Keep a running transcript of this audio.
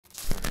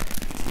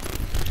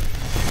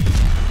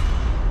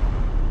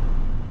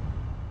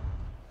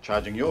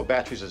Charging your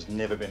batteries has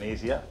never been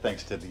easier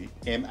thanks to the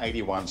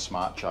M81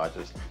 Smart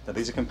Chargers. Now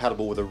these are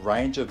compatible with a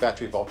range of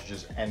battery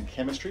voltages and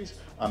chemistries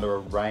under a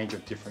range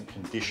of different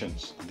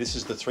conditions. This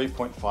is the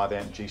 3.5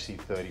 amp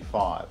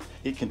GC35.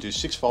 It can do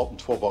 6 volt and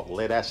 12 volt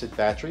lead acid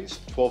batteries,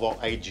 12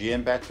 volt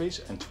AGM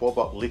batteries and 12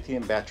 volt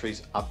lithium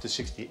batteries up to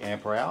 60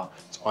 ampere hour.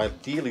 It's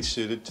ideally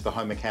suited to the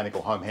home mechanic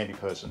or home handy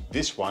person.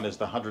 This one is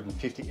the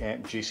 150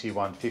 amp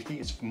GC150.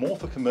 It's more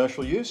for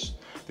commercial use.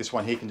 This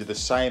one here can do the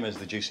same as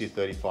the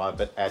GC35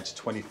 but adds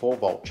 24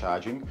 volt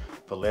charging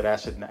for lead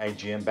acid and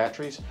AGM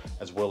batteries,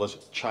 as well as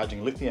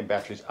charging lithium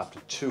batteries up to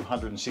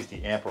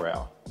 260 ampere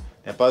hour.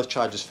 Now both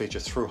chargers feature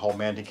through-hole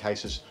mounting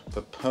cases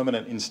for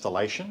permanent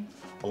installation,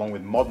 along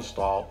with modern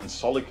style and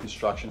solid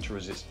construction to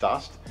resist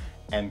dust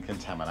and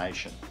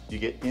contamination. You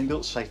get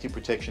inbuilt safety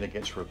protection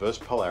against reverse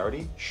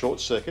polarity, short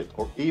circuit,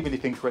 or even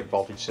if incorrect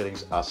voltage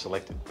settings are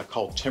selected. A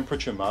cold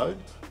temperature mode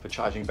for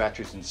charging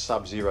batteries in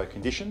sub-zero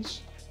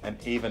conditions, and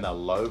even a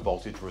low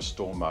voltage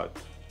restore mode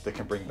that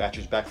can bring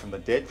batteries back from the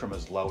dead from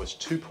as low as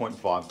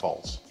 2.5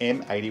 volts.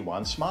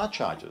 M81 Smart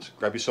Chargers.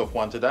 Grab yourself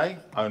one today,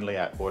 only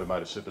at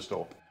Automotive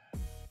Superstore.